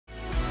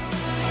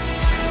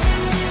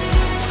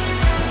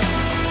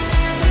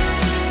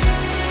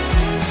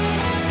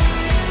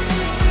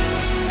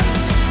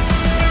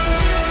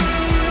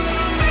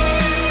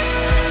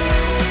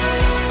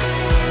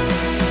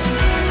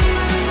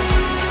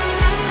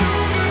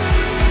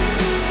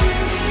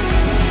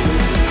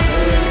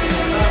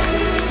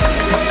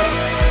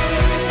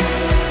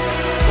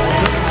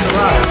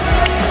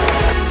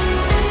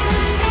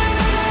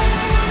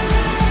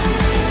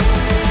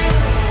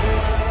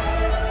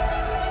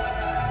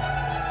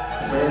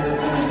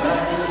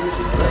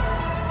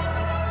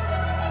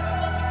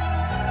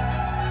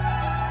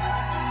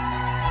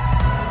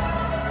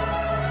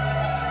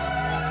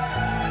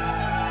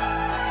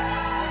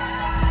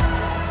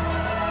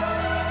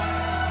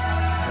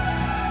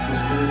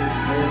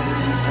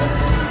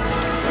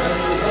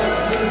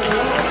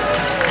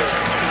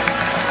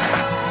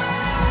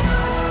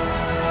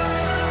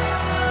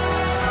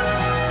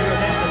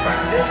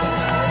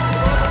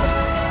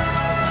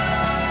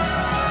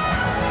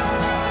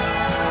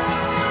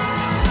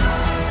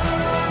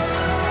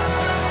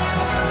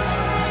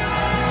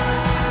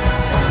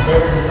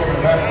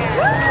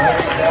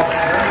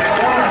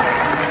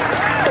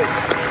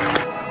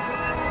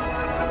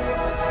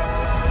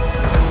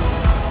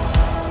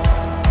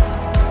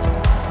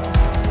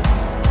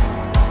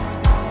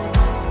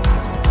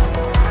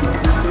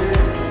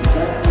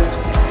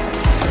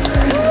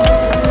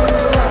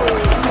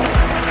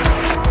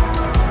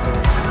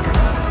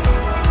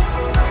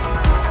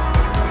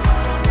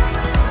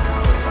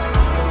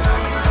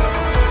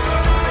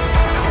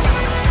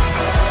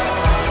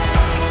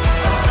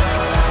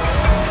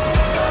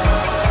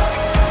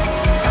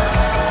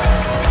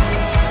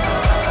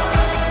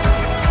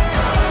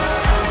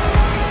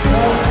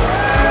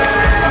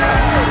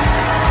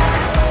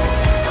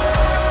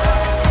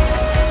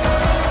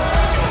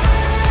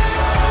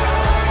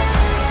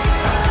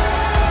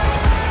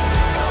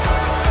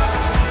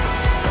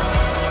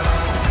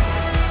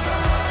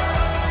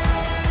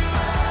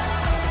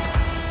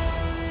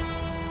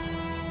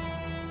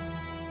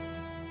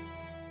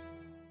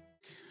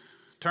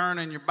Turn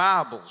in your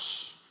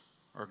Bibles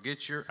or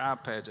get your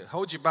iPads.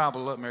 Hold your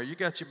Bible up there. You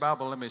got your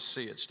Bible, let me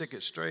see it. Stick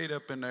it straight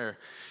up in there.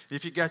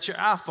 If you got your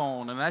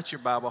iPhone and that's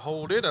your Bible,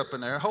 hold it up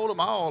in there. Hold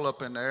them all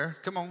up in there.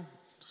 Come on,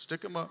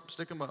 stick them up,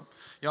 stick them up.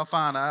 Y'all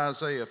find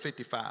Isaiah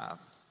 55.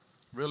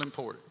 Real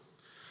important.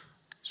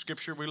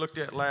 Scripture we looked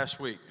at last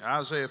week.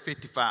 Isaiah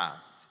 55.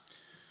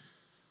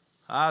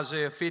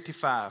 Isaiah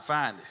 55.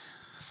 Find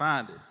it.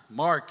 Find it.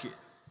 Mark it.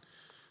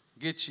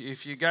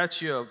 If you got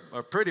you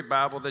a pretty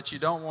Bible that you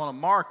don't want to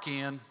mark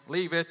in,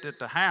 leave it at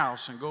the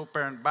house and go up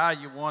there and buy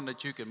you one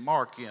that you can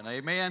mark in.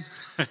 Amen?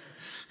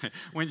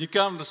 When you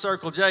come to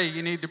Circle J,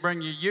 you need to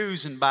bring your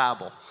using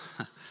Bible.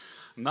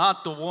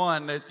 Not the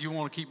one that you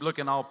want to keep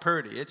looking all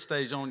pretty. It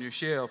stays on your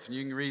shelf and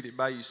you can read it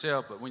by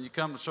yourself. But when you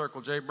come to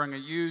Circle J, bring a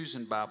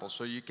using Bible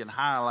so you can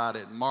highlight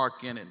it and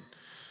mark in it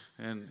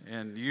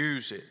and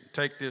use it.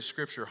 Take this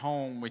scripture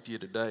home with you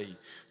today.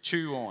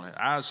 Chew on it.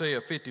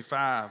 Isaiah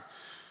 55.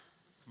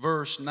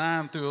 Verse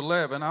 9 through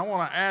 11. I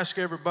want to ask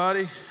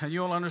everybody, and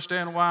you'll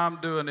understand why I'm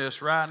doing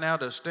this right now,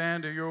 to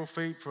stand to your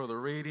feet for the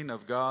reading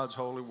of God's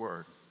holy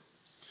word.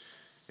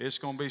 It's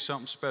going to be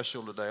something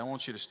special today. I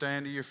want you to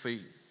stand to your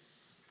feet.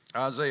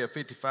 Isaiah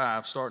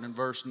 55, starting in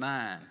verse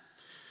 9.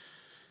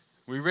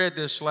 We read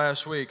this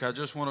last week. I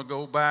just want to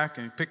go back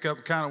and pick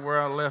up kind of where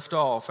I left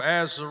off.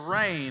 As the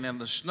rain and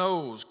the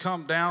snows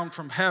come down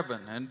from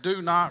heaven and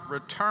do not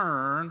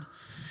return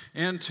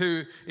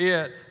into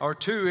it or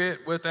to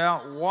it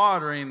without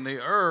watering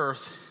the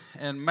earth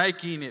and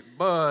making it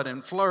bud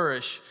and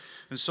flourish,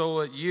 and so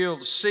it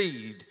yields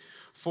seed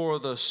for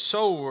the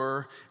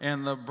sower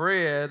and the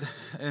bread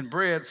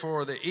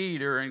for the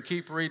eater. And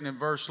keep reading in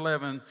verse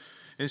 11.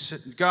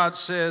 God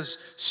says,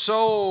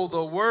 so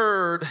the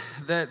word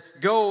that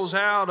goes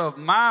out of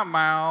my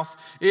mouth,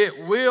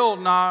 it will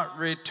not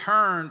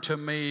return to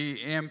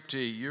me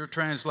empty. Your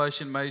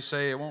translation may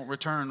say it won't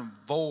return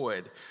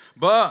void,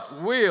 but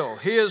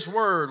his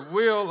word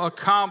will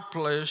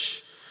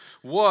accomplish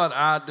what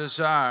I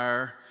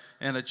desire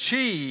and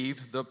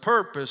achieve the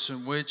purpose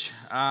in which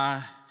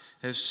I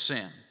have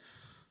sent.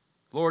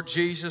 Lord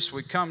Jesus,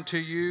 we come to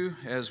you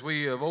as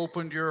we have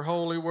opened your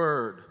holy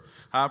word.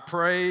 I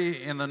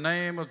pray in the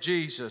name of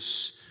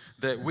Jesus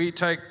that we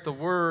take the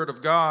word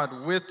of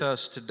God with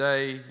us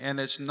today, and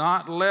it's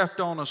not left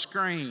on a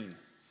screen,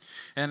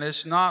 and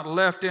it's not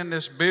left in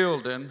this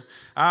building.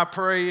 I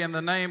pray in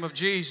the name of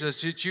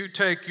Jesus that you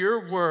take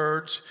your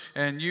words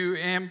and you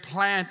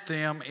implant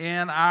them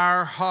in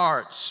our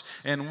hearts,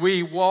 and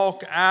we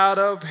walk out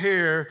of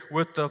here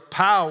with the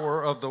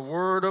power of the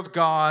Word of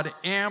God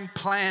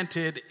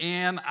implanted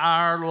in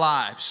our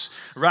lives.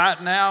 Right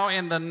now,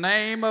 in the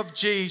name of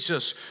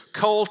Jesus,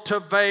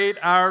 cultivate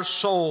our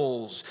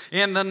souls.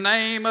 In the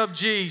name of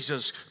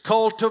Jesus,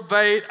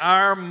 cultivate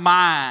our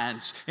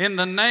minds. In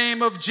the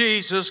name of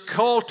Jesus,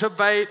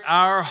 cultivate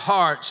our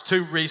hearts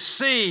to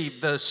receive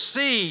the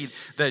seed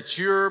that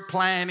you're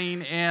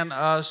planting in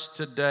us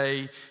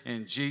today.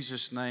 In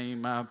Jesus'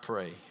 name I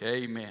pray.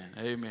 Amen.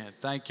 Amen.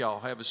 Thank y'all.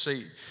 Have a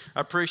seat.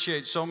 I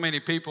appreciate so many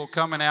people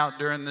coming out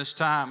during this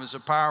time. It's a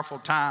powerful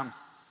time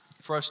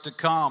for us to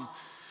come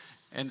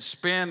and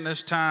spend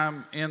this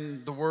time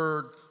in the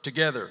Word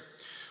together.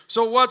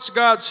 So what's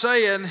God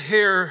saying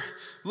here?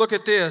 Look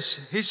at this.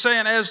 He's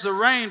saying as the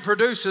rain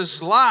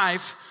produces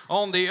life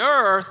on the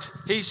earth,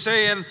 he's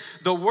saying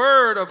the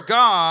Word of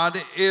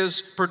God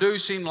is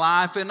producing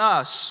life in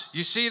us.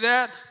 You see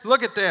that?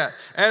 Look at that.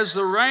 As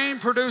the rain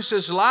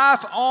produces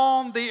life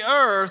on the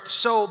earth,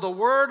 so the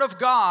Word of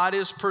God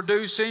is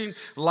producing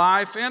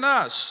life in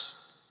us.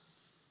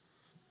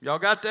 Y'all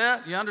got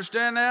that? You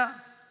understand that?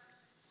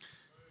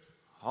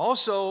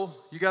 Also,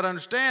 you got to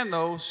understand,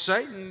 though,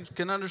 Satan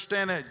can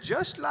understand that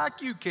just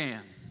like you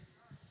can.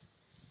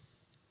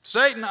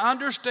 Satan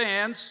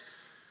understands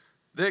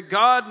that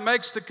God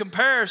makes the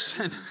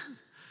comparison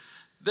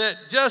that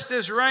just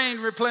as rain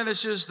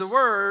replenishes the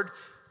word,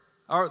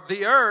 or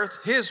the earth,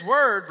 his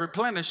word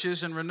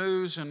replenishes and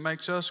renews and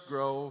makes us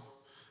grow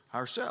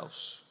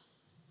ourselves.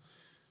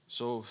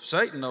 So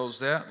Satan knows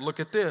that. Look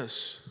at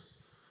this.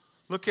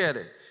 Look at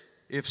it.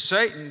 If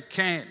Satan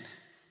can't,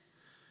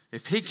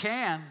 if he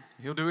can,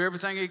 he'll do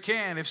everything he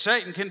can. If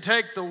Satan can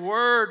take the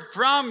word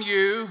from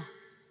you,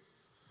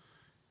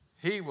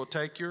 he will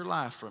take your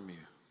life from you.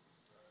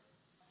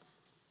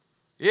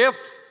 If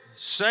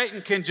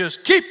Satan can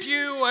just keep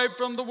you away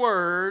from the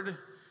word,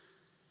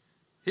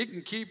 he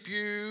can keep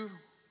you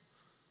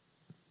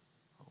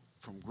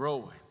from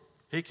growing.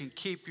 He can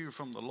keep you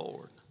from the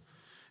Lord.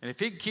 And if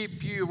he can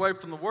keep you away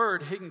from the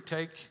word, he can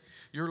take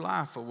your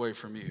life away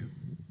from you.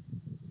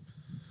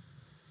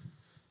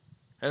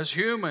 As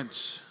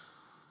humans,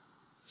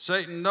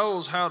 Satan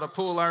knows how to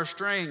pull our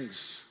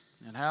strings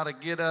and how to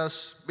get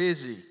us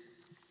busy.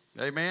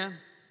 Amen?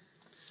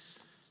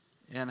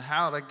 And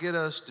how to get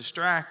us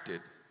distracted.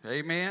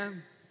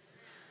 Amen?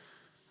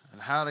 And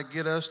how to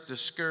get us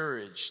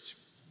discouraged.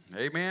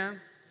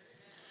 Amen?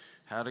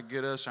 How to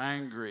get us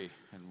angry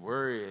and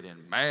worried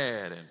and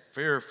mad and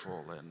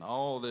fearful and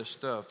all this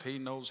stuff. He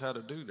knows how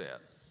to do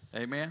that.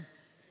 Amen?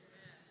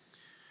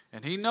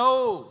 And he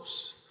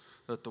knows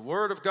that the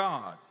Word of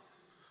God,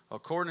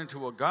 according to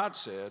what God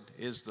said,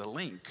 is the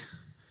link.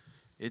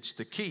 It's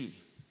the key.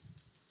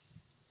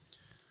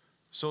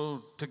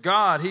 So to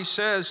God, he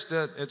says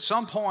that at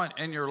some point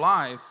in your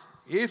life,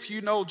 if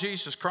you know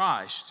Jesus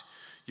Christ,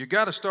 you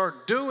got to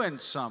start doing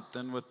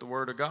something with the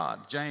Word of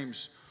God.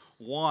 James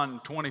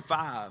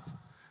 1:25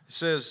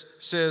 says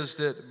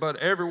that, but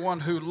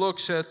everyone who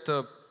looks at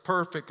the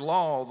perfect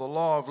law, the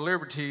law of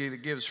liberty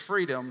that gives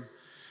freedom,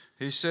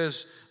 he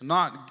says,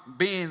 not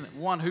being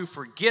one who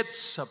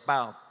forgets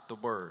about the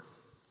Word,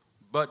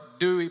 but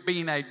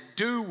being a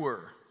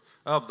doer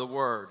of the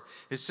word.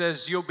 It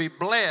says you'll be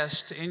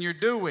blessed in your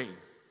doing.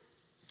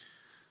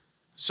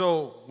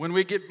 So when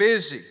we get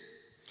busy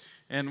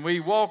and we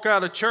walk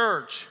out of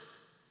church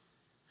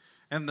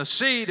and the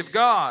seed of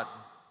God,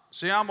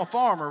 see, I'm a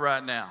farmer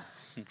right now.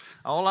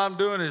 All I'm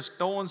doing is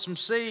throwing some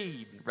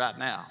seed right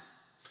now.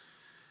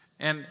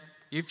 And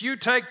if you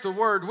take the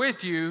word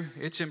with you,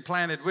 it's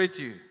implanted with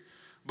you.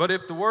 But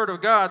if the word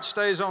of God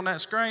stays on that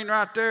screen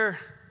right there,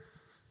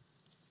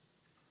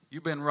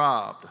 you've been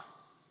robbed.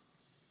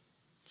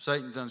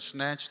 Satan done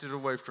snatched it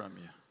away from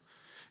you.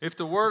 If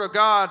the Word of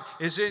God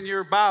is in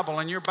your Bible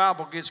and your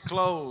Bible gets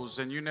closed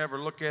and you never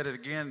look at it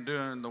again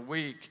during the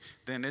week,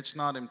 then it's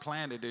not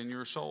implanted in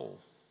your soul.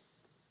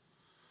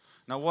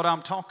 Now, what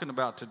I'm talking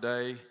about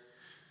today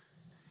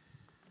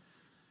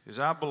is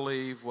I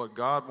believe what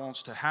God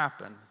wants to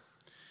happen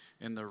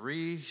in the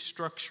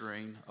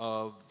restructuring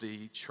of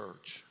the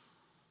church,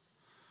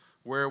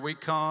 where we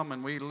come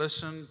and we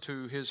listen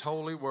to His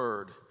holy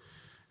word,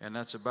 and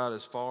that's about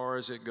as far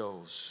as it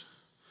goes.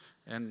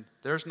 And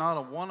there's not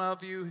a one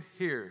of you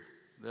here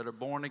that are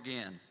born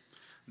again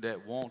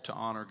that want to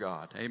honor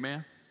God.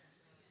 Amen?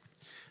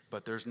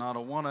 But there's not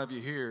a one of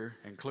you here,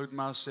 including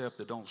myself,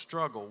 that don't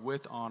struggle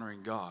with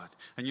honoring God.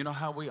 And you know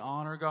how we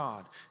honor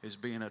God is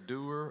being a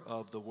doer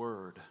of the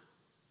word.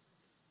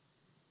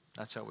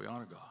 That's how we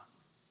honor God.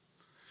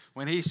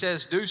 When He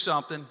says do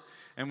something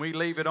and we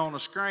leave it on a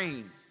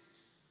screen,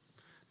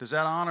 does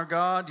that honor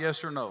God?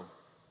 Yes or no?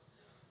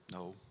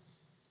 No.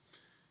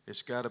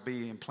 It's got to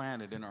be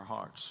implanted in our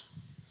hearts.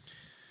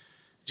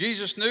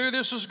 Jesus knew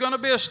this was going to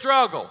be a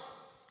struggle.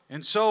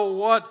 And so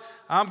what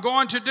I'm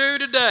going to do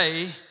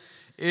today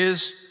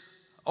is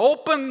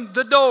open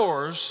the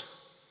doors,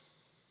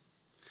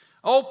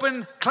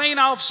 clean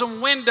off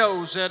some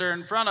windows that are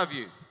in front of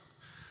you.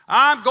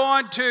 I'm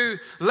going to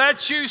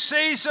let you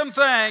see some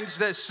things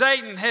that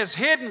Satan has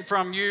hidden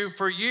from you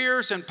for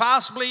years and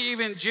possibly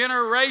even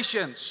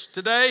generations.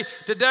 Today,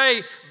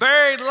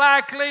 very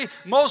likely,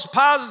 most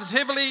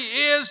positively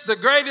is the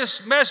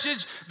greatest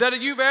message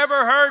that you've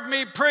ever heard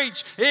me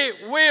preach.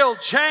 It will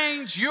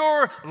change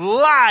your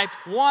life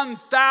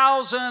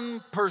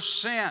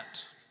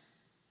 1,000%.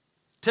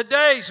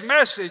 Today's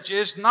message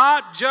is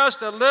not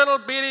just a little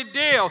bitty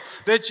deal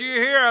that you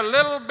hear a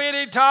little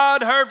bitty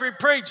Todd Hervey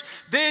preach.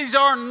 These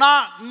are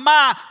not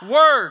my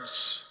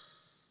words.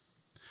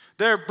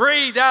 They're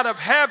breathed out of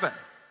heaven.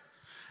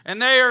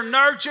 And they are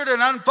nurtured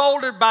and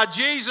unfolded by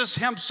Jesus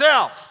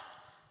Himself.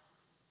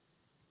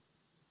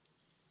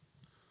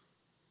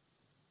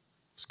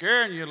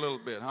 Scaring you a little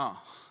bit, huh?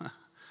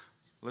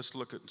 Let's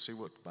look at and see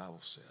what the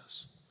Bible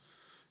says.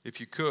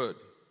 If you could,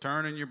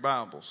 turn in your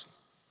Bibles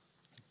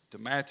to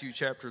Matthew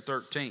chapter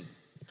 13.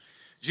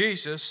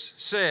 Jesus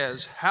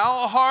says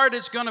how hard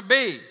it's going to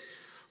be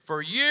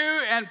for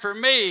you and for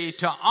me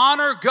to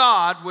honor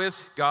God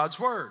with God's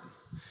word.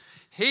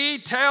 He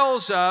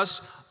tells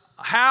us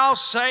how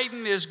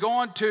Satan is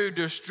going to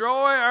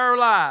destroy our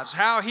lives,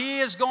 how he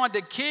is going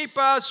to keep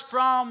us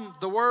from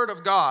the word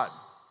of God,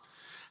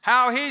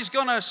 how he's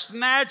going to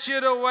snatch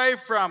it away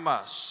from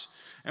us.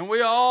 And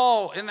we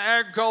all in the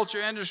agriculture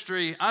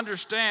industry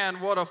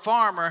understand what a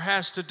farmer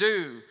has to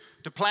do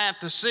to plant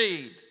the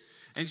seed.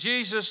 And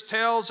Jesus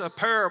tells a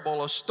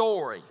parable, a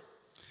story.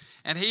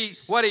 And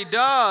what he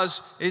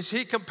does is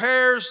he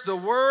compares the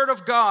word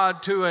of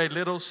God to a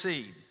little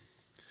seed.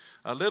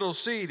 A little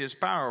seed is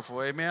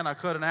powerful, amen. I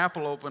cut an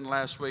apple open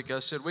last week. I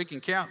said we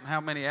can count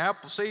how many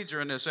apple seeds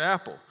are in this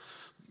apple,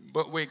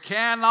 but we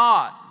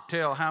cannot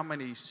tell how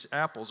many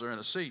apples are in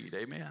a seed,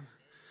 amen.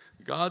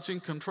 God's in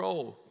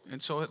control. And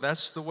so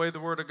that's the way the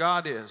word of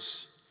God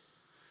is.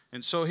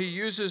 And so he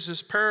uses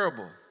this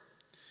parable.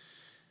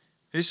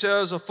 He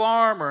says a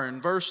farmer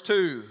in verse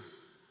 2,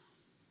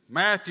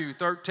 Matthew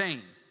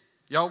 13.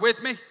 Y'all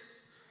with me?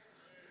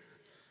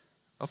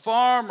 A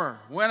farmer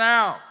went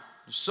out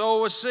to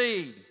sow a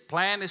seed,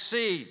 plant a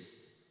seed.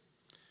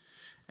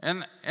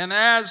 And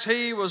as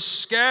he was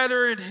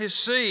scattering his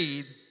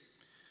seed,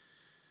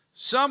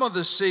 some of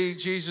the seed,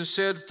 Jesus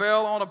said,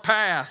 fell on a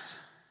path.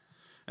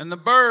 And the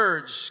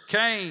birds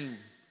came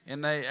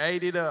and they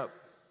ate it up.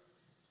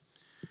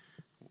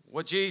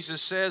 What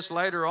Jesus says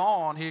later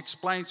on, he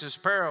explains his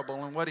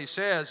parable, and what he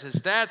says is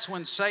that's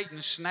when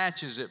Satan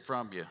snatches it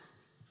from you.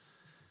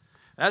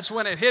 That's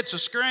when it hits a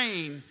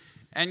screen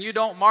and you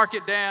don't mark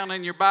it down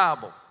in your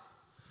Bible.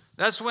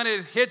 That's when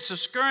it hits a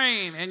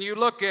screen and you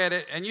look at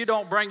it and you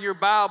don't bring your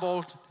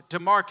Bible to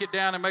mark it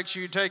down and make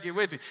sure you take it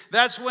with you.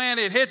 That's when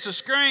it hits a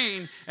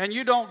screen and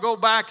you don't go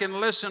back and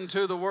listen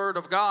to the Word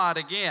of God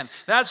again.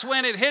 That's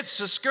when it hits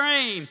the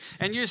screen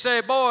and you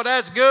say, boy,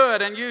 that's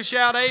good, and you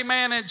shout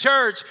amen in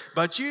church,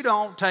 but you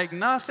don't take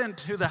nothing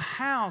to the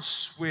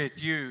house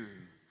with you.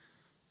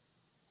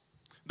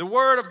 The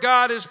Word of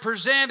God is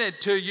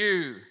presented to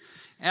you,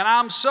 and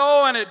I'm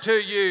sowing it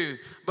to you.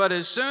 But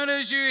as soon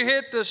as you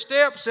hit the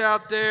steps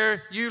out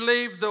there, you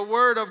leave the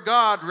Word of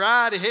God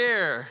right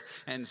here.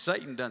 And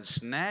Satan done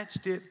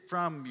snatched it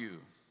from you.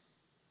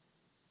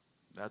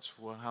 That's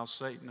how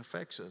Satan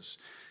affects us.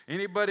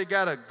 Anybody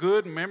got a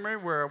good memory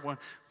where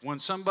when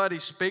somebody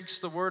speaks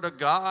the word of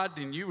God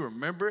and you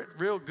remember it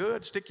real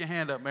good? Stick your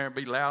hand up there and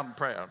be loud and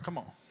proud. Come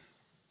on.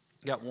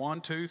 Got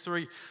 1, 2,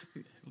 3.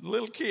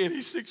 Little kid,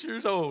 he's 6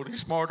 years old.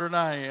 He's smarter than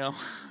I am.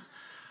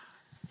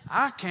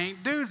 I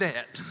can't do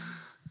that.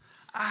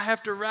 I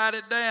have to write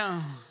it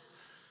down.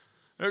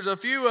 There's a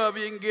few of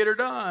you can get her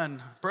done.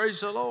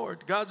 Praise the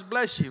Lord. God's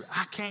bless you.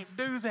 I can't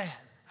do that.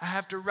 I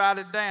have to write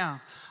it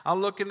down. I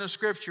look in the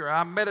scripture.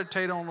 I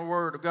meditate on the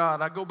word of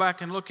God. I go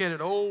back and look at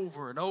it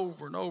over and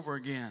over and over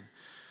again.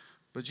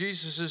 But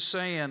Jesus is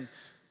saying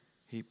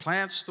he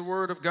plants the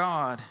word of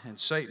God and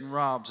Satan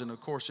robs, and of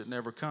course it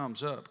never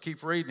comes up.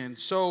 Keep reading. And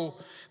so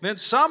then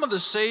some of the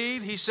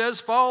seed, he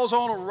says, falls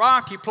on a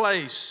rocky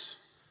place.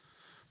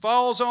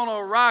 Falls on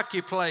a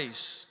rocky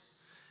place.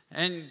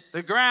 And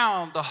the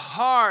ground, the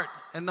heart,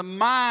 and the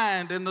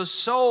mind and the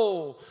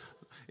soul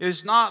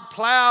is not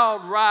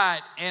plowed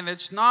right, and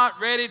it's not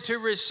ready to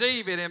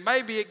receive it. And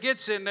maybe it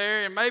gets in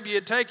there, and maybe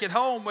you take it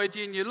home with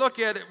you and you look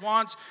at it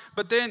once,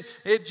 but then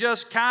it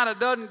just kind of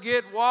doesn't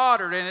get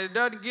watered and it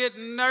doesn't get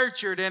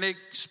nurtured, and it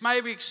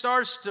maybe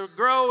starts to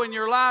grow in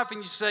your life,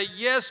 and you say,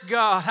 yes,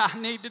 God, I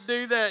need to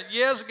do that.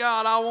 Yes,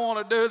 God, I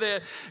want to do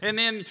that. And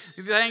then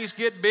things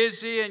get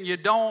busy and you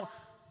don't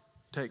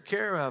take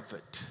care of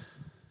it,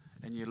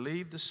 and you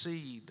leave the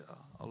seed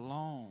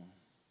alone.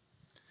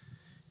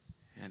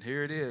 And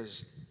here it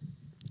is.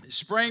 It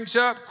springs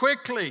up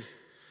quickly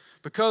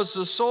because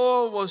the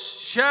soil was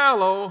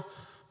shallow,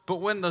 but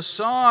when the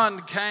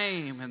sun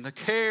came and the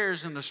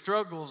cares and the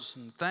struggles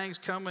and things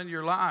come in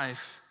your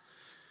life,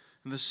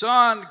 and the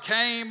sun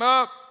came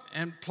up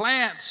and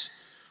plants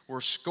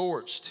were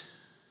scorched,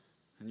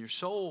 and your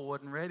soul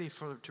wasn't ready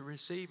to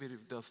receive it.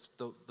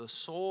 The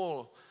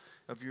soil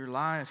of your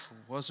life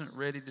wasn't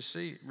ready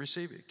to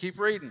receive it. Keep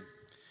reading.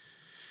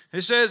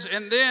 It says,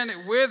 and then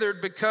it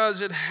withered because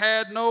it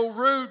had no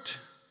root.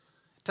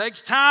 It takes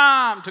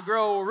time to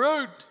grow a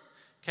root.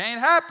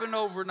 Can't happen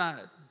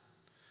overnight.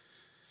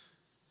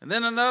 And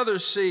then another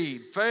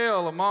seed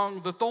fell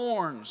among the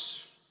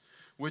thorns,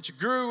 which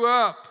grew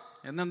up,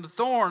 and then the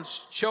thorns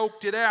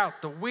choked it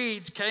out. The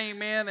weeds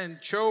came in and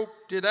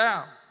choked it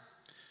out.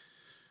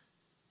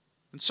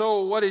 And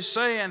so what he's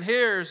saying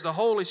here is the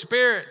Holy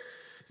Spirit,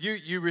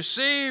 you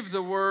received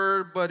the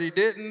word, but he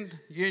didn't,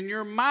 in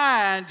your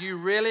mind, you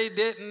really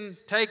didn't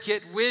take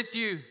it with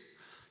you.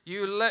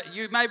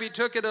 You maybe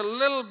took it a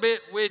little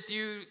bit with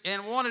you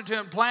and wanted to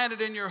implant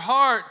it in your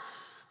heart,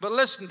 but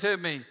listen to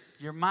me,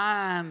 your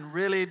mind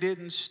really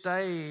didn't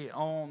stay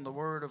on the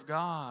word of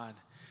God.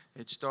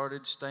 It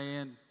started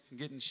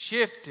getting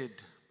shifted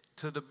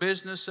to the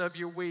business of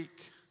your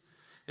week.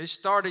 It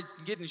started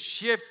getting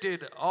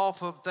shifted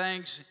off of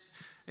things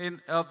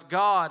of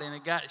God, and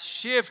it got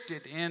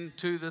shifted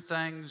into the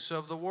things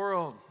of the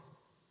world.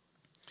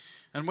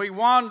 And we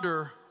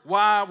wonder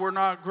why we're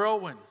not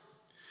growing.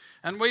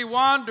 And we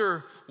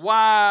wonder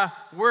why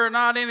we're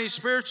not any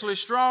spiritually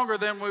stronger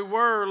than we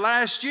were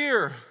last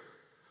year.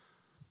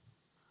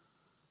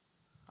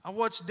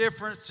 What's the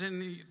difference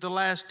in the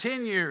last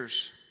 10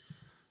 years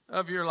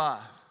of your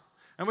life?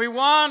 And we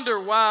wonder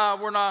why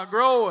we're not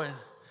growing.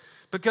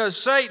 Because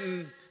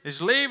Satan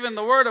is leaving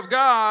the Word of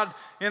God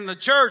in the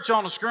church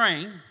on a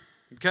screen.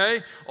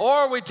 Okay?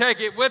 Or we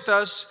take it with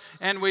us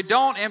and we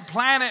don't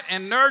implant it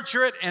and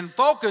nurture it and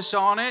focus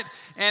on it,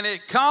 and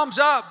it comes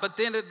up, but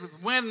then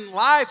when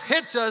life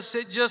hits us,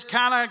 it just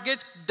kind of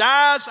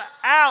dies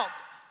out.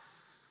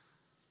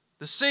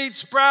 The seed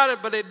sprouted,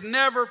 but it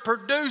never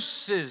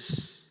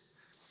produces.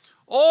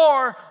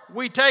 Or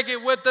we take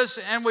it with us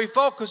and we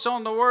focus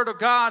on the Word of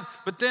God,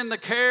 but then the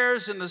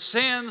cares and the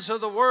sins of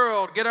the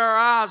world get our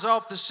eyes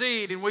off the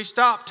seed, and we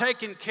stop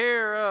taking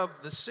care of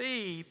the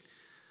seed,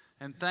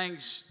 and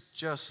things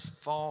just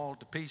fall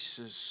to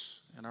pieces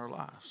in our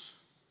lives.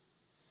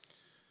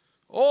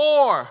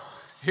 Or,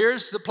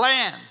 here's the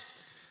plan.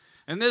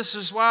 And this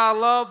is why I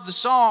love the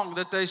song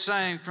that they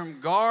sang, from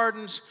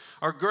gardens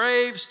or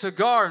graves to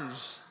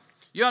gardens.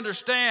 You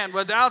understand,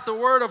 without the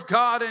Word of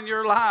God in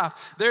your life,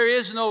 there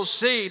is no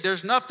seed.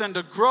 There's nothing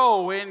to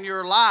grow in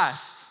your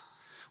life.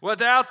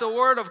 Without the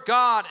Word of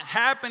God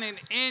happening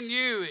in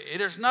you,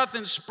 there's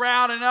nothing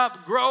sprouting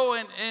up,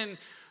 growing in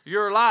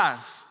your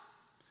life.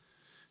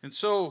 And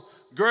so,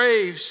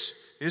 graves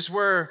is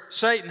where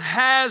Satan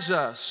has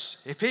us.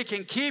 If he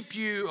can keep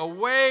you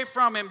away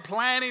from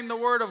implanting the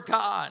Word of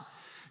God,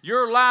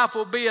 your life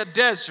will be a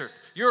desert.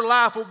 Your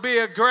life will be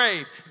a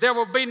grave. There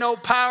will be no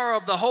power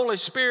of the Holy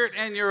Spirit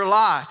in your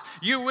life.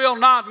 You will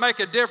not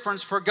make a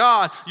difference for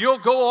God. You'll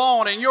go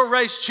on and you'll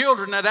raise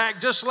children that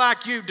act just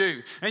like you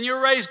do. And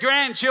you'll raise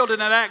grandchildren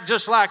that act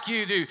just like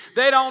you do.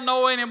 They don't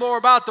know any more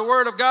about the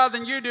Word of God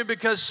than you do,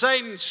 because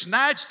Satan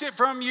snatched it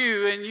from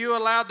you and you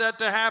allowed that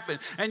to happen.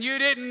 And you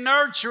didn't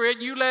nurture it.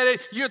 You let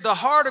it. The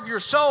heart of your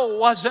soul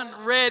wasn't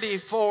ready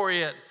for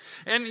it.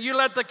 And you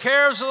let the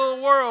cares of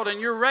the world, and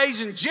you're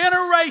raising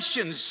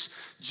generations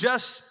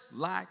just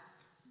like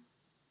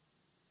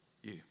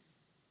you.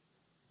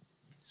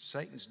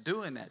 Satan's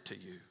doing that to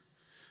you.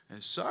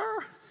 And sir,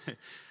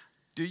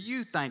 do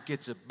you think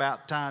it's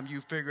about time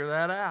you figure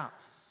that out?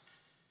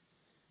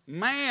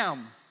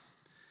 Ma'am,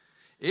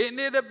 isn't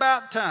it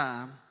about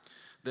time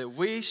that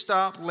we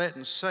stop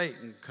letting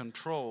Satan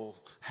control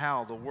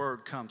how the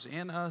Word comes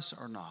in us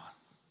or not?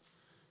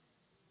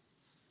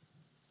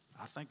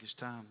 I think it's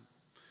time,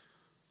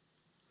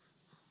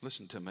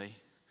 listen to me,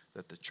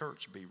 that the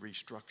church be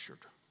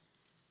restructured.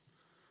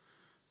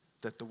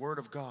 That the Word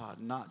of God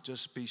not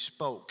just be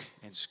spoke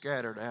and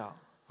scattered out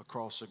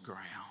across the ground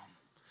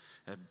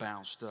and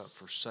bounced up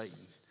for Satan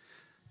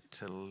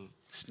to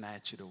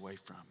snatch it away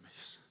from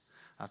us.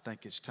 I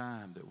think it's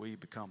time that we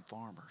become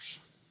farmers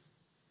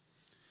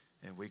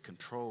and we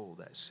control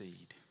that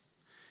seed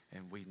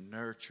and we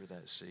nurture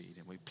that seed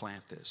and we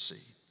plant that seed.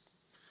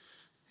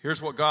 Here's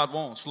what God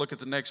wants. Look at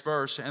the next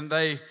verse. And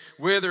they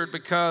withered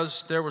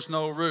because there was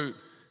no root.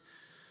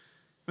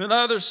 Then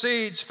other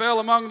seeds fell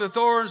among the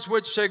thorns,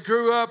 which they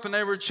grew up, and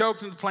they were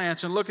choked in the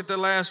plants. And look at the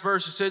last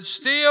verse. It said,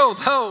 still,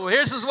 though,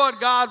 this is what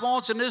God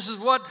wants, and this is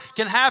what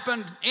can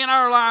happen in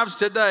our lives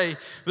today.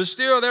 But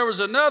still, there was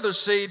another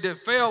seed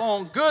that fell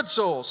on good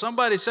soil.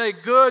 Somebody say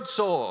good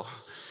soil.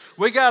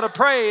 We got to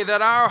pray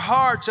that our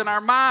hearts and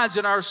our minds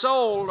and our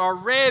soul are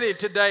ready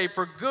today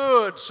for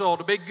good soil,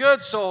 to be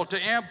good soil,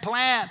 to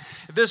implant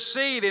this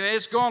seed, and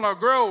it's going to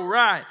grow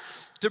right.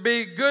 To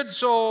be good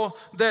soil,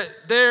 that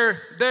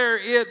there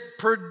it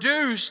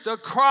produced a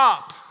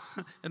crop.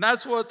 And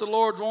that's what the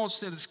Lord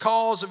wants in His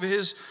cause of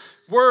His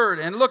Word.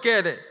 And look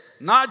at it.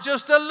 Not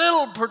just a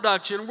little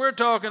production. We're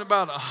talking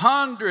about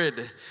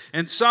 100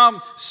 and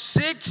some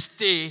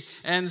 60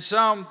 and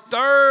some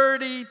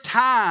 30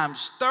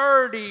 times,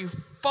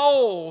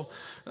 30-fold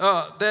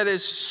that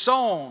is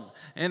sown.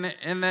 And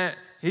that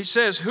He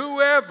says,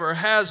 whoever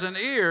has an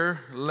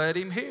ear, let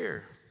him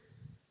hear.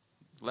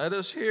 Let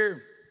us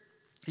hear.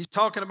 He's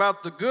talking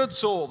about the good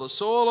soil, the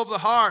soil of the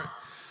heart,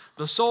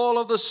 the soil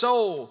of the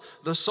soul,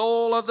 the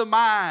soul of the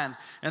mind,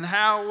 and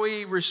how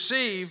we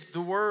receive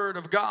the Word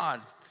of God.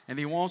 And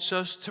He wants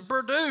us to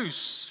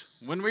produce.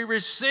 When we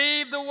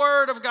receive the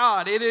Word of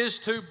God, it is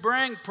to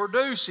bring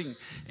producing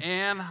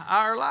in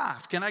our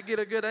life. Can I get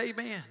a good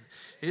amen?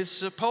 It's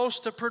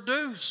supposed to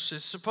produce.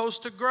 It's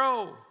supposed to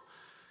grow.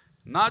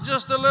 Not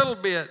just a little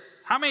bit.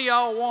 How many of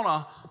y'all want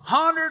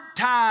 100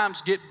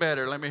 times get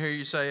better? Let me hear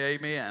you say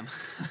amen.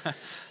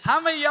 How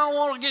many of y'all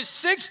want to get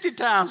 60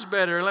 times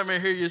better? Let me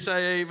hear you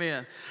say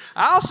amen.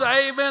 I'll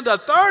say amen to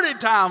 30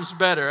 times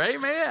better.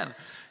 Amen.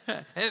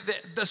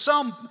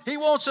 He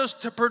wants us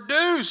to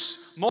produce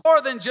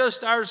more than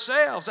just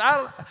ourselves.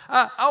 I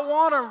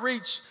want to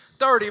reach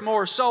 30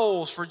 more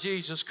souls for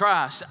Jesus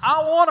Christ.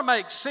 I want to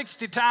make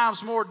 60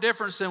 times more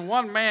difference than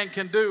one man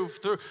can do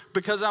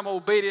because I'm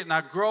obedient and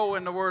I grow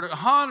in the Word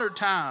 100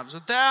 times,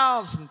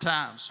 1,000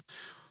 times.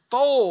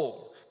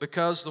 Fold.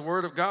 because the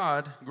Word of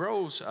God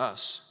grows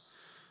us.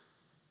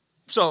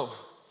 So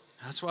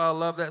that's why I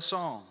love that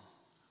song,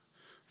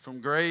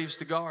 From Graves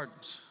to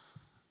Gardens.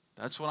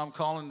 That's what I'm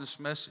calling this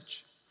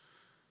message.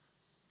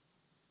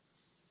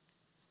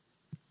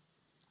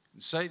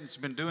 And Satan's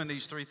been doing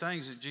these three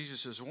things that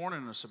Jesus is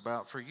warning us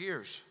about for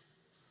years.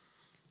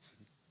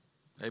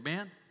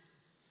 Amen?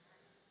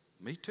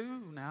 Me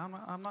too. Now,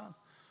 I'm not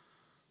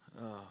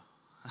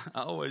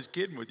I always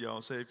kidding with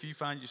y'all. Say, if you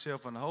find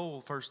yourself in a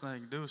hole, first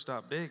thing you do is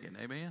stop digging.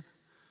 Amen?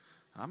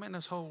 I'm in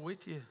this hole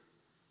with you.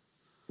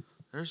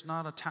 There's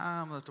not a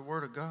time that the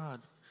Word of God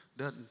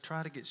doesn't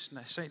try to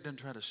Satan doesn't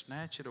try to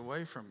snatch it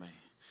away from me.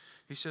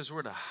 He says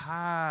we're to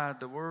hide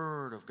the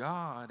Word of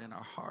God in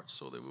our hearts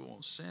so that we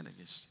won't sin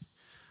against it.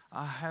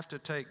 I have to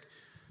take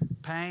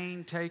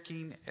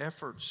painstaking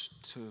efforts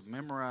to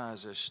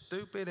memorize, as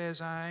stupid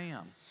as I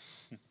am.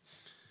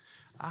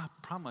 I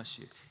promise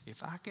you,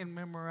 if I can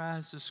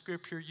memorize the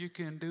Scripture, you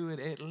can do it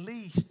at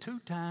least 2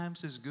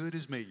 times as good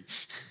as me.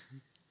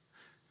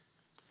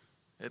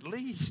 At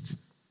least.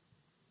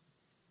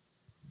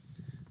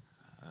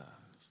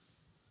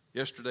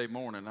 Yesterday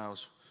morning, I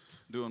was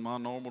doing my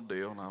normal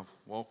deal, and I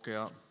walk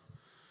out,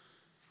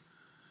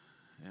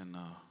 and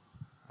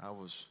I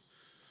was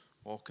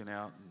walking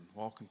out and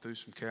walking through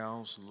some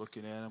cows and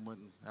looking at them,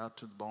 went out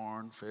to the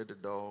barn, fed the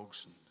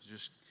dogs, and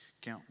just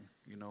counting,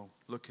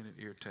 looking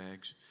at ear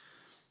tags.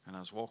 And I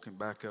was walking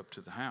back up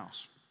to the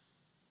house.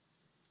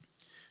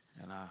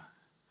 And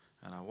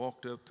I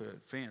walked up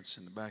that fence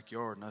in the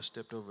backyard, and I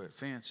stepped over that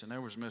fence, and there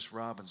was Miss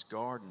Robin's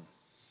garden.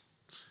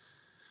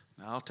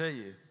 Now, I'll tell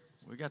you,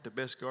 we got the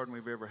best garden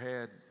we've ever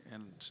had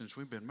since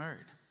we've been married.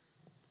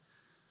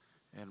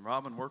 And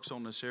Robin works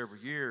on this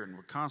every year, and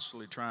we're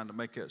constantly trying to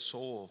make that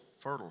soil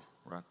fertile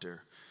right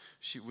there.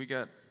 We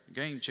got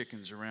game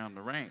chickens around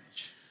the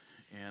ranch,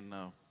 and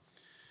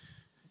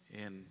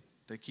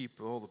they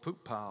keep all the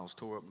poop piles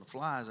tore up, and the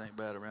flies ain't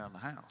bad around the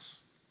house.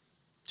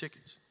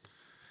 Chickens.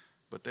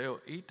 But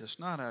they'll eat the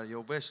snot out of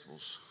your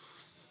vegetables.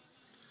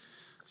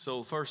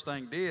 So the first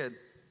thing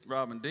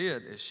Robin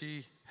did, is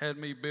she had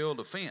me build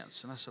a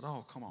fence. And I said,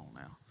 oh, come on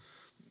now.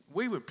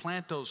 We would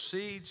plant those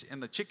seeds,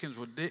 and the chickens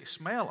would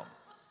smell them.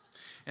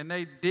 And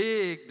they'd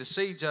dig the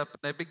seeds up, and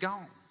they'd be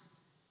gone.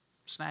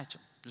 Snatch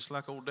them, just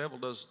like old devil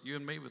does you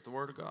and me with the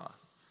Word of God.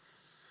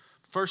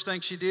 First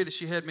thing she did is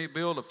she had me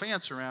build a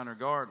fence around her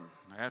garden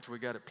after we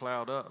got it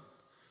plowed up.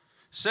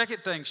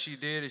 Second thing she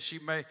did is she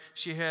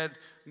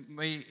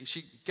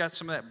got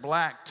some of that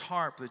black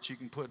tarp that you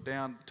can put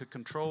down to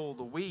control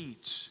the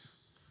weeds.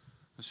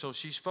 And so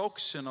she's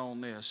focusing on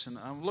this. And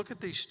look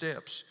at these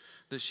steps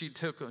that she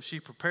took.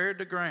 She prepared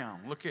the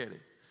ground. Look at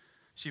it.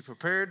 She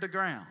prepared the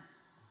ground.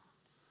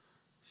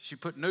 She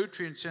put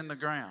nutrients in the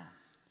ground.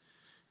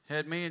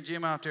 Had me and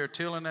Jim out there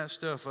tilling that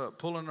stuff up,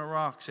 pulling the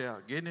rocks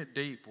out, getting it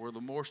deep where the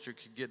moisture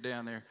could get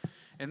down there.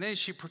 And then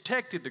she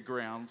protected the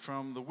ground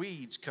from the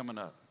weeds coming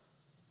up.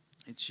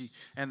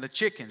 And the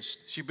chickens,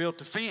 she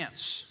built a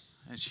fence.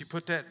 And she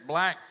put that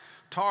black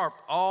tarp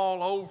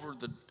all over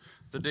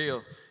the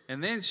deal.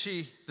 And then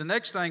the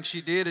next thing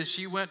she did is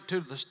she went to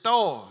the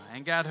store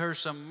and got her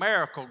some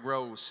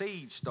Miracle-Gro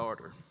seed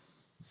starter.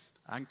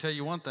 I can tell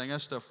you one thing,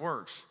 that stuff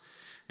works.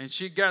 And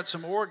she got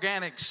some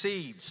organic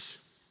seeds.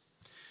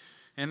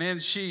 And then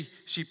she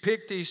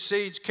picked these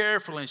seeds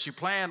carefully, and she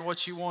planned what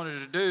she wanted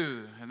to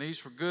do. And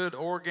these were good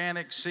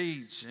organic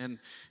seeds. And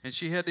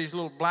she had these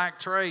little black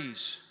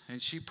trays.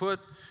 And she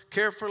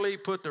carefully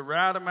put the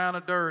right amount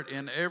of dirt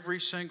in every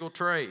single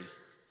tray.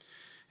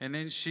 And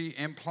then she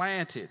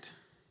implanted.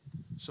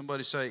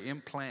 Somebody say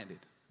implanted.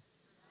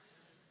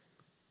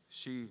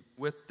 She,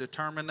 with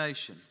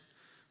determination,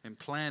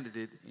 implanted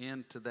it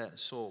into that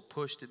soil,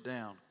 pushed it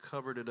down,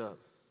 covered it up.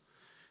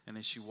 And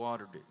then she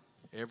watered it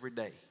every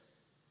day.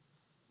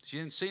 She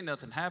didn't see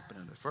nothing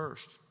happening at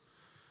first.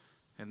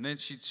 And then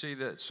she'd see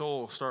that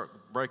soil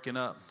start breaking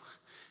up.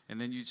 And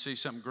then you'd see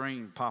something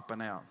green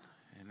popping out.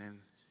 And then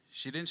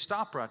she didn't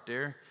stop right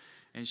there.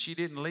 And she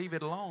didn't leave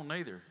it alone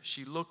either.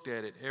 She looked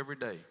at it every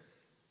day.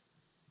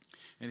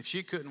 And if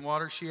she couldn't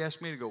water it, she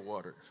asked me to go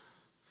water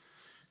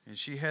it. And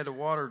she had a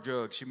water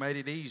jug. She made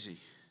it easy.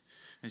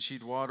 And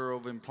she'd water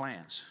over in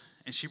plants.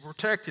 And she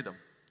protected them.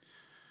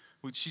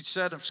 She'd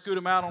scoot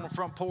them out on the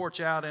front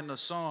porch out in the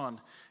sun.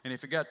 And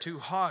if it got too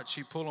hot,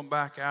 she'd pull them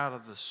back out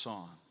of the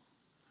sun.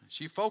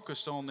 She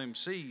focused on them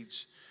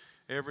seeds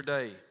every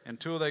day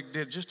until they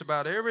did just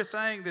about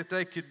everything that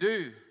they could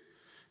do.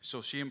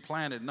 So she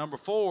implanted. Number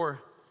 4,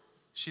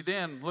 she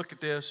then, look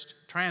at this,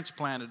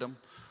 transplanted them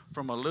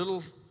from a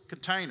little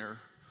container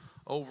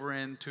over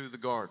into the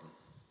garden.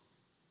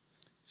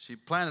 She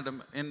planted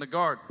them in the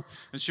garden.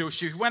 And so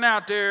she went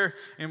out there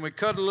and we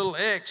cut a little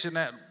X in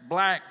that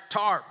black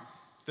tarp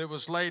that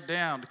was laid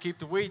down to keep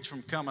the weeds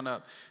from coming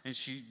up. And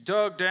she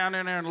dug down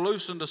in there and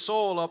loosened the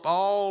soil up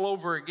all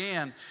over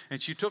again.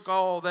 And she took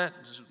all that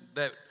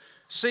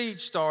seed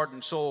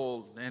starting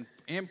soil and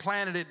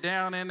implanted it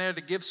down in there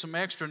to give some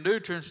extra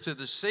nutrients to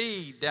the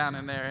seed down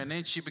in there. And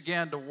then she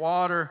began to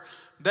water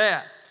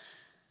that.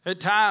 at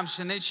times,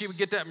 and then she would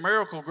get that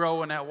Miracle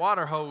Grow and that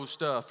water hose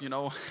stuff,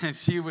 and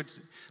she would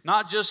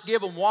not just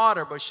give them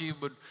water, but she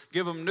would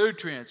give them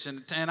nutrients.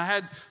 And I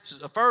had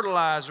a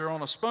fertilizer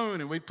on a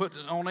spoon, and we put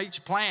it on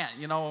each plant,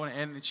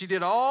 and she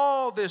did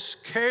all this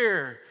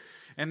care,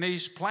 and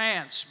these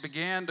plants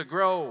began to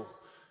grow.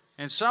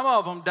 And some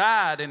of them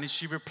died, and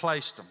she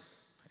replaced them.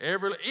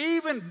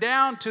 Even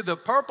down to the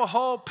purple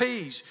hull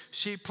peas,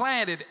 she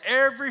planted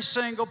every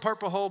single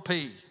purple hull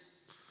pea.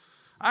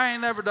 I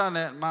ain't never done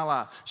that in my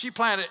life. She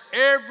planted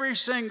every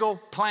single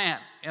plant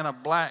in a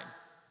black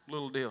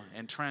little deal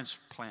and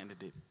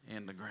transplanted it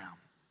in the ground.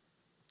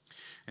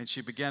 And she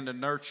began to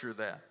nurture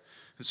that.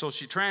 And so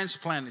she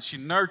transplanted, she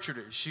nurtured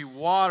it, she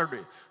watered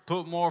it,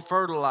 put more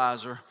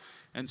fertilizer.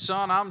 And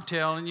son, I'm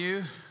telling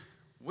you,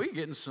 we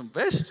getting some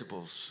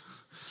vegetables.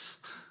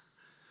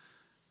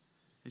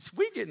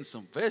 We getting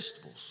some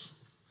vegetables.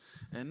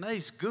 And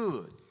they's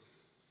good.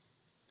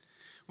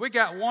 We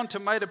got one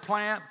tomato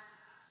plant.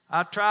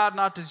 I tried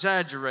not to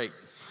exaggerate,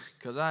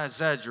 because I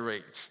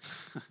exaggerate.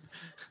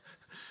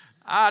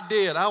 I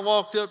did. I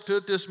walked up to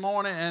it this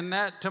morning, and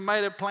that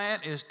tomato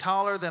plant is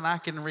taller than I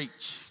can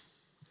reach.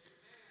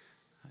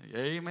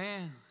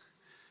 Amen.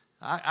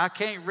 I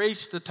can't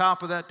reach the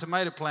top of that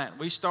tomato plant.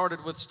 We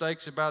started with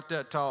stakes about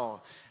that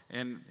tall,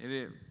 and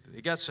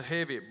it got so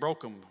heavy it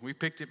broke them. We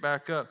picked it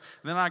back up.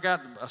 And then I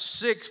got a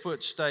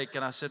 6-foot stake,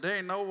 and I said, there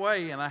ain't no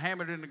way. And I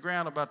hammered it in the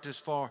ground about this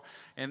far.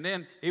 And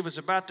then he was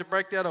about to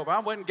break that over. I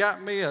went and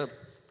got me a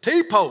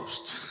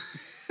T-post.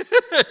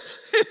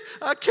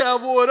 I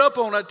cowboyed up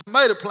on that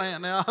tomato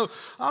plant now.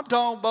 I'm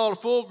talking about a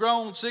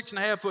full-grown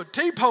 6.5-foot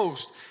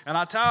T-post. And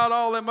I tied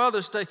all them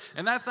other stakes,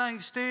 and that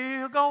thing's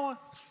still going.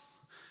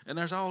 And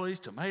there's all these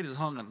tomatoes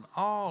hanging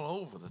all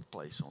over the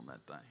place on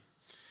that thing.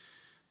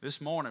 This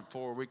morning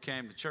before we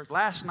came to church,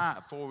 last night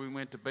before we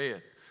went to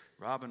bed,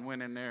 Robin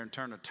went in there and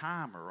turned the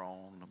timer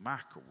on the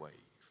microwave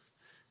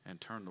and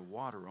turned the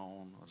water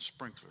on the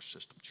sprinkler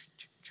system.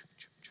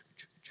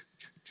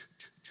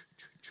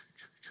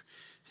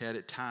 She had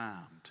it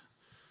timed.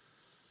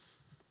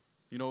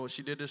 You know what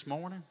she did this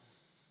morning?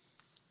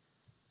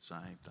 Same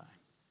thing.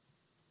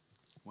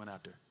 Went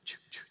out there.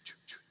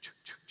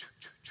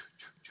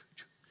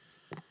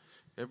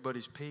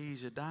 Everybody's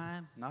peas are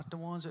dying, not the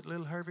ones at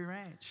Little Hervey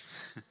Ranch.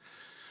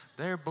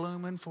 They're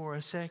blooming for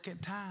a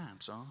second time,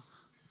 son.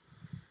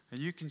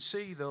 And you can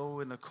see, though,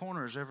 in the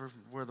corners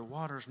where the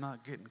water's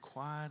not getting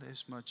quite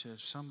as much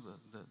as some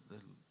of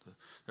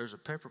there's a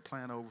pepper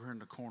plant over here in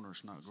the corner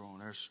that's not growing.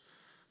 There's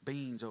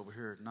beans over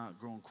here not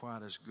growing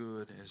quite as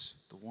good as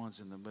the ones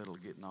in the middle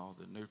getting all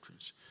the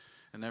nutrients.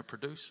 And they're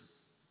producing.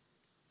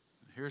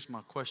 Here's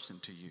my question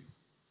to you.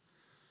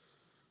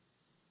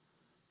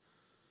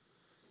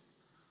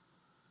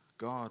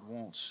 God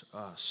wants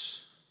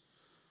us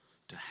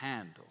to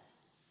handle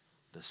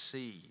the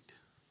seed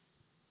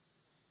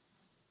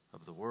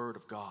of the Word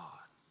of God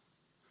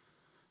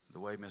the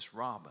way Miss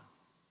Robin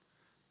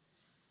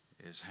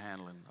is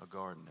handling a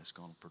garden that's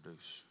going to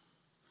produce.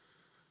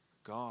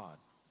 God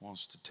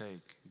wants to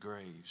take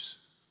graves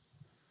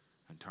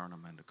and turn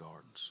them into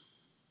gardens.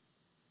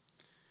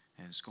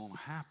 And it's going to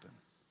happen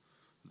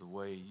the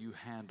way you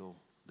handle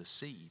the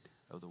seed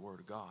of the Word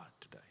of God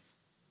today.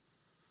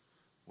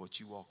 What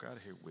you walk out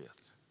of here with.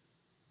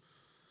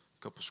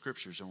 A couple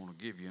scriptures I want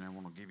to give you, and I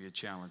want to give you a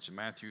challenge. In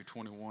Matthew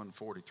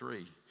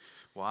 21:43.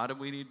 Why do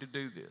we need to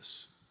do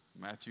this?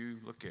 Matthew,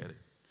 look at it.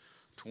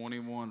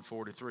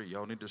 21:43.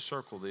 Y'all need to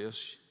circle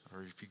this,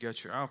 or if you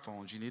got your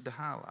iPhones, you need to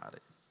highlight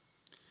it.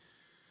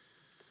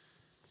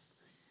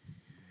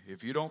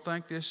 If you don't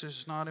think this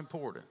is not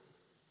important,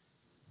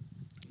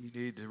 you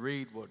need to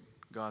read what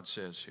God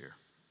says here.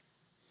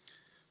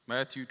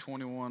 Matthew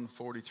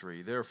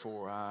 21:43.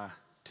 Therefore I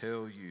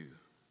tell you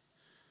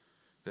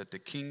that the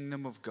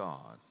kingdom of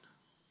God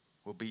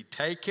will be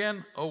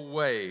taken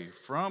away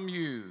from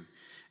you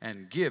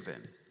and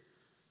given,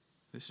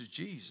 this is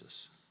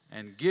Jesus,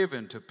 and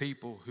given to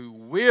people who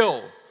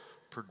will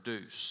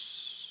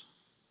produce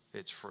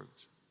its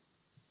fruit.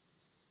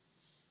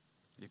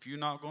 If you're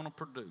not going to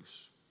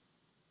produce,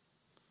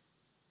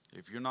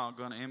 if you're not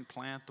going to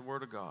implant the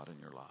Word of God in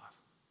your life,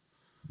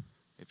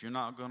 if you're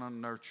not going to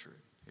nurture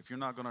it, if you're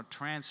not going to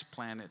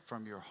transplant it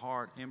from your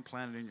heart,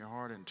 implant it in your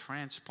heart and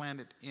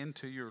transplant it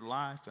into your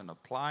life and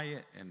apply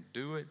it and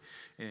do it,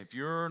 and if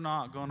you're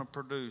not going to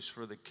produce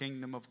for the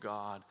kingdom of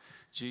God,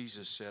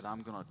 Jesus said,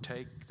 I'm going to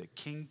take the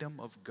kingdom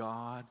of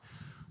God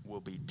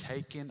will be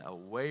taken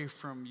away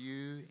from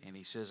you, and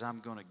he says, I'm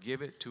going to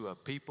give it to a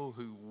people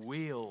who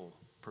will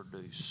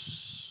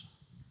produce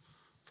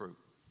fruit.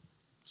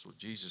 That's what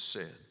Jesus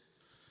said.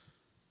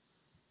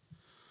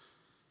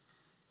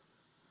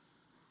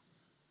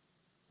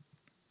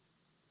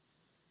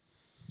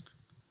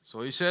 So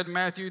he said in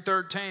Matthew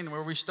 13,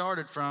 where we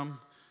started from,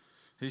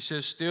 he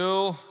says,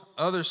 still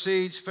other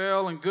seeds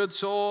fell in good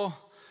soil,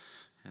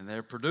 and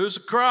they produced a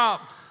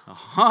crop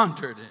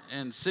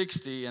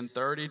 160 and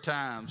 30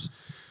 times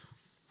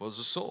was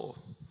the soil.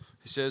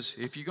 He says,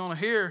 if you're going to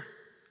hear,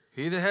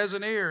 he that has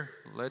an ear,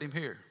 let him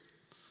hear.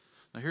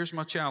 Now here's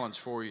my challenge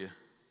for you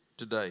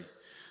today.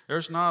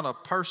 There's not a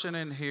person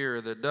in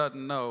here that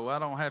doesn't know. I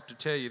don't have to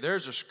tell you.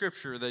 There's a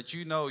scripture that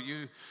you know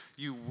you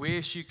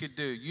wish you could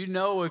do. You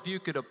know if you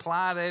could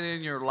apply that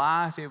in your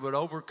life, it would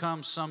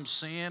overcome some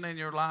sin in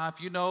your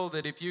life. You know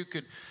that if you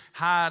could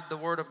hide the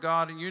Word of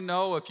God, and you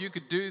know if you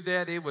could do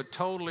that, it would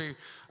totally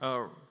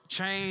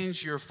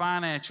change your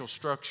financial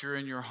structure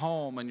in your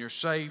home and your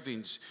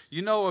savings.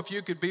 You know if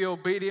you could be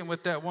obedient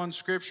with that one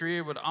scripture,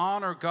 it would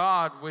honor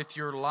God with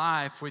your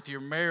life, with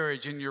your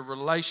marriage, and your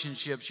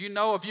relationships. You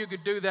know if you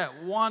could do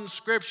that one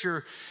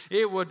scripture,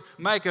 it would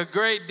make a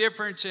great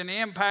difference and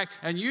impact.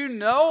 And you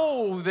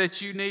know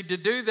that you need to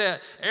do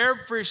that.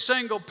 Every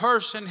single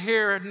person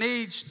here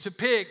needs to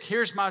pick,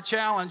 here's my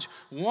challenge,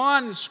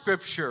 one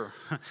scripture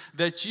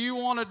that you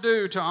want to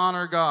do to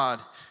honor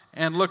God.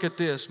 And look at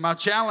this. My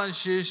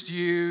challenge is to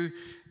you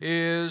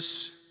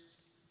is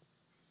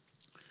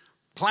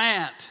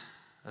plant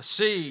a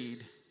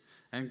seed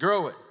and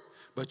grow it.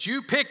 But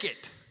you pick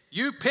it.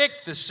 You pick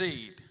the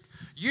seed.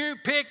 You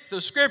pick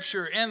the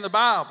scripture in the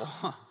Bible.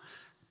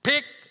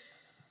 Pick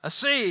a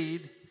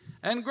seed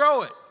and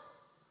grow it.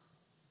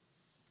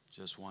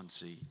 Just one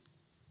seed.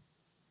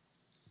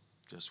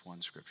 Just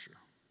one scripture.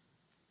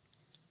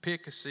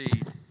 Pick a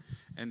seed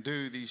and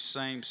do these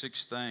same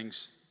 6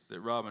 things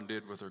that Robin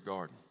did with her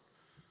garden.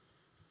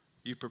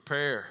 You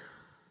prepare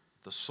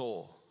the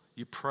soil.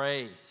 You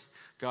pray,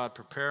 God,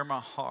 prepare my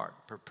heart,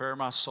 prepare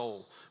my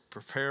soul,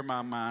 prepare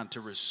my mind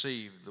to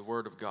receive the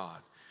Word of God.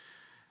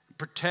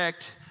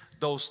 Protect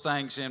those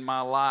things in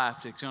my life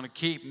that's going to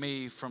keep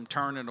me from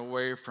turning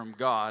away from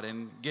God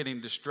and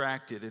getting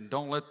distracted. And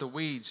don't let the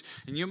weeds,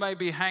 and you may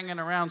be hanging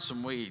around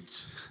some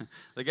weeds.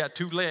 They got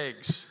 2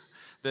 legs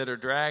that are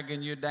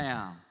dragging you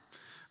down.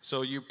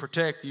 So you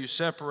protect, you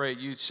separate,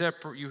 you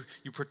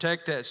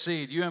protect that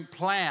seed. You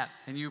implant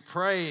and you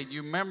pray and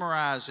you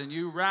memorize and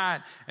you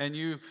write and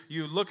you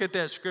look at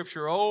that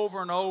scripture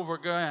over and over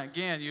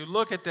again. You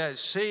look at that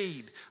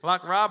seed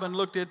like Robin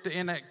looked at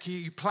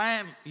you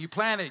plant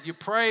it, you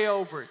pray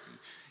over it.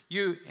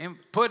 You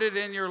put it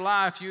in your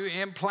life, you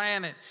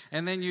implant it,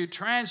 and then you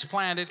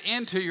transplant it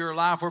into your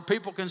life where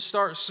people can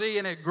start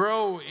seeing it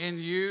grow in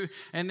you,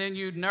 and then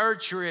you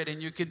nurture it,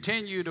 and you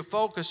continue to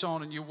focus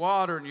on it, and you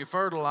water and you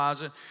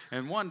fertilize it,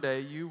 and one day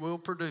you will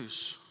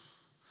produce.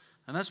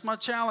 And that's my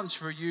challenge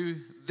for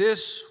you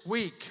this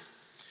week,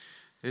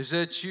 is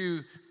that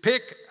you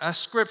pick a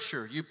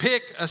scripture, you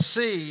pick a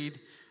seed,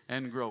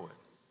 and grow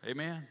it.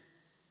 Amen?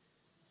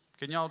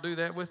 Can y'all do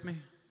that with me?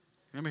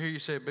 Let me hear you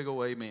say a big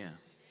old amen.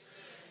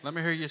 Let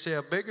me hear you say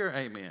a bigger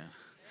amen.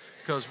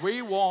 Because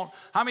we want,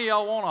 how many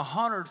of y'all want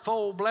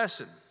 100-fold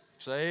blessing?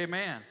 Say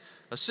amen.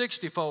 A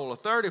 60-fold,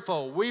 a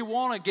 30-fold. We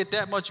want to get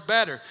that much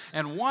better.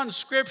 And one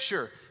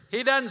scripture,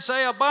 he doesn't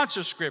say a bunch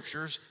of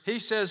scriptures. He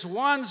says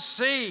one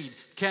seed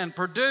can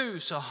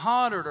produce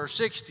 100 or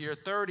 60 or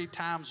 30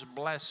 times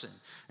blessing.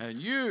 And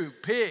you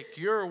pick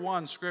your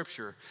one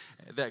scripture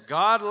that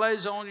God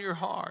lays on your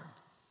heart.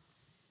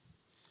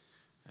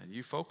 And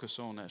you focus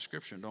on that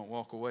scripture and don't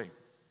walk away.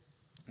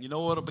 You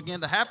know what will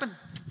begin to happen?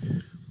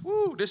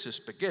 Woo, this is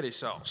spaghetti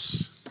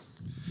sauce.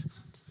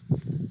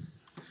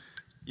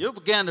 You'll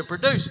begin to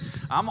produce.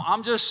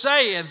 I'm just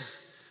saying,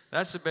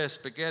 that's the best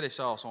spaghetti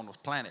sauce on the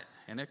planet.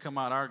 And it come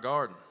out of our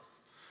garden.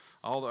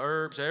 All the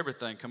herbs,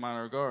 everything come out of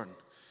our garden.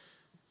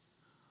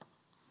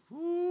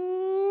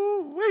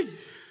 Woo-wee.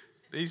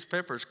 These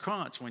peppers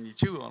crunch when you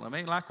chew on them.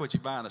 Ain't like what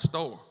you buy in a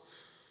store.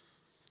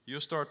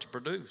 You'll start to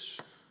produce.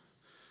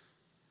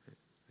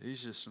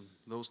 These are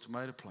those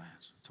tomato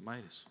plants,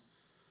 tomatoes.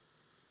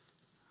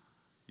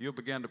 You'll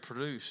begin to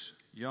produce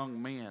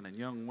young men and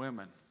young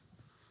women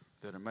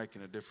that are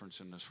making a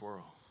difference in this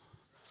world.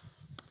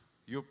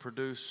 You'll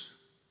produce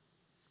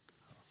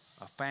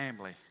a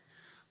family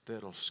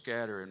that'll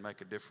scatter and make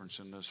a difference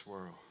in this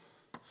world.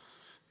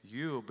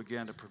 You'll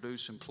begin to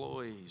produce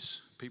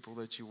employees, people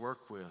that you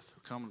work with, who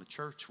come to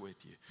church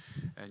with you,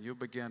 and you'll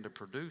begin to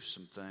produce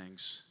some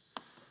things.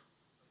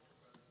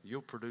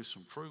 You'll produce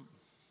some fruit.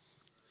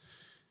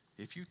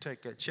 If you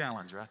take that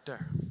challenge right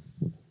there,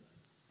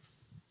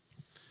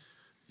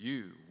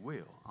 you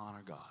will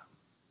honor God.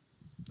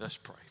 Let's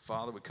pray.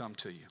 Father, we come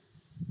to you.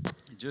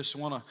 We just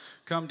want to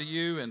come to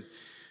you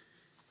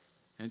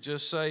and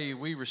just say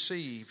we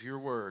receive your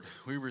word.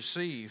 We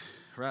receive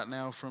right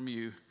now from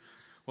you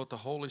what the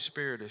Holy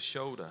Spirit has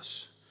showed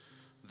us,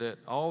 that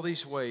all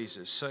these ways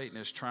that Satan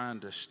is trying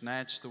to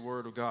snatch the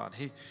word of God.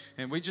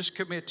 And we just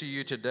commit to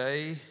you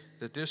today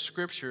that this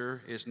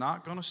scripture is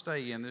not going to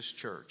stay in this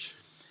church.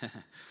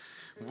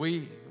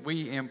 We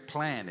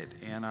implant it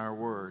in our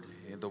word,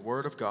 in the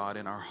word of God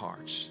in our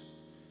hearts.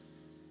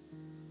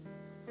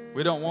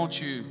 We don't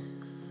want you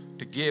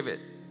to give it,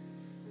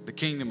 the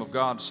kingdom of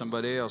God, to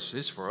somebody else.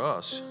 It's for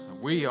us.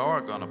 We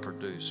are going to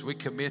produce. We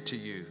commit to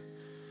you.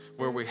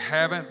 Where we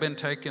haven't been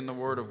taking the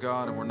word of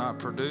God and we're not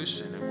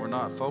producing and we're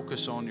not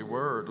focused on your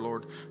word,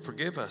 Lord,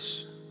 forgive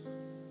us.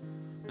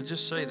 And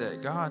just say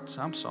that, God,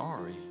 I'm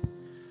sorry.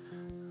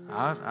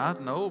 I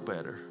know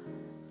better.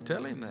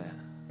 Tell him that.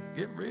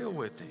 Get real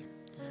with him.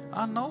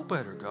 I know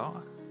better,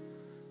 God.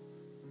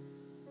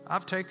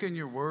 I've taken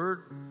your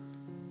word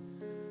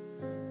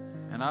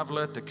and I've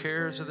let the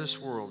cares of this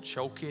world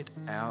choke it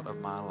out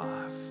of my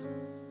life.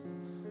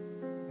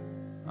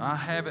 I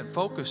haven't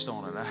focused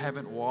on it. I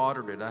haven't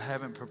watered it. I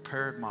haven't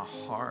prepared my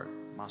heart,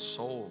 my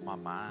soul, my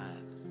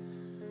mind.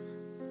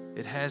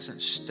 It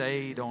hasn't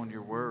stayed on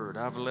your word.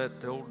 I've let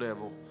the old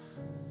devil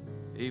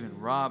even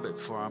rob it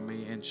from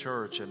me in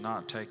church and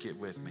not take it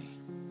with me.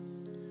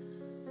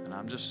 And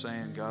I'm just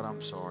saying, God,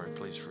 I'm sorry.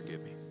 Please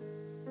forgive me.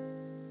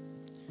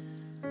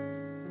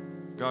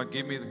 God,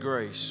 give me the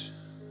grace.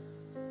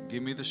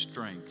 Give me the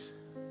strength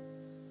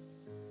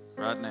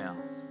right now.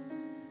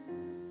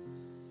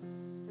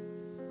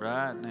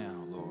 Right now,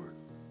 Lord,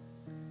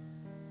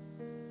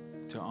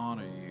 to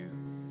honor you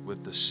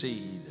with the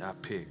seed I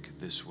pick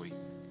this week.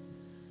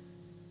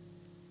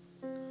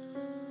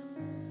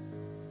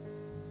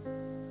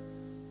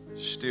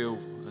 Still,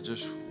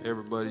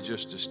 everybody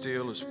just as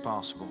still as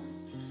possible.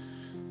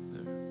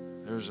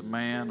 There's a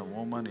man, a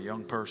woman, a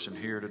young person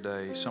here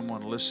today,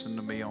 someone listening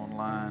to me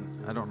online.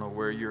 I don't know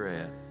where you're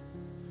at,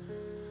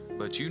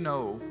 but you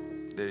know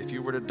that if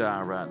you were to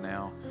die right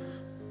now,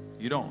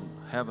 you don't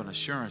have an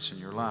assurance in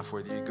your life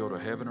whether you go to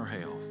heaven or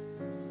hell.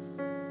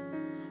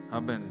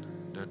 I've been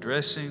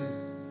addressing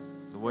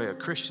the way a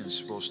Christian's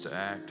supposed to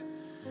act,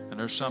 and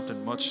there's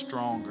something much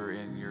stronger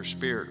in your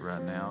spirit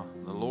right now.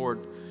 The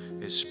Lord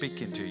is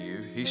speaking to you.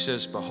 He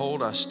says,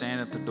 behold, I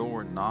stand at the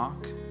door and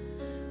knock.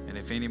 And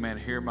if any man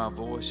hear my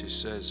voice, he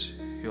says,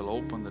 he'll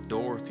open the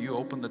door. If you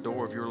open the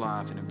door of your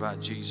life and invite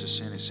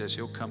Jesus in, he says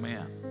he'll come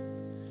in.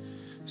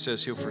 He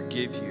says he'll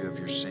forgive you of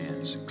your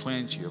sins and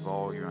cleanse you of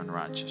all your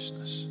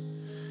unrighteousness.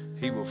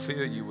 He will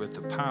fill you with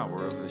the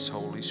power of his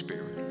Holy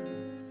Spirit.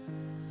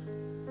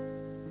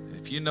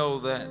 If you know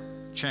that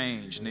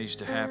change needs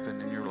to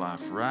happen in your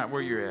life, right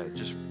where you're at,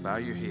 just bow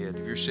your head.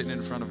 If you're sitting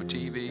in front of a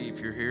TV, if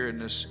you're here in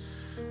this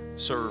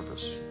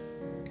service,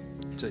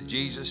 say,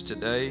 Jesus,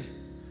 today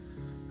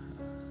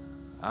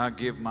I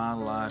give my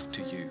life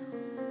to you.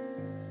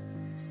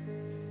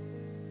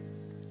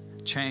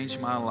 Change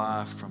my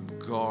life from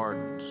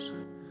gardens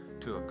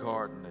to a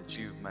garden that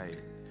you've made.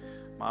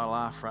 My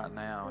life right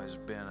now has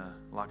been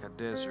like a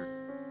desert.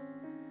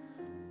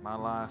 My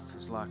life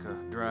is like a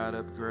dried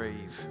up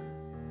grave.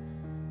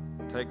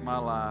 Take my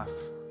life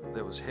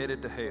that was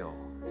headed to hell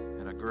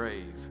in a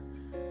grave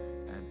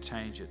and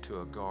change it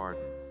to a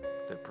garden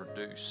that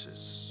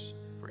produces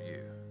for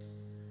you.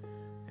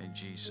 In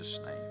Jesus'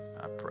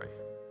 name I pray.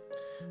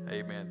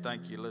 Amen.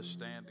 Thank you. Let's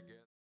stand together.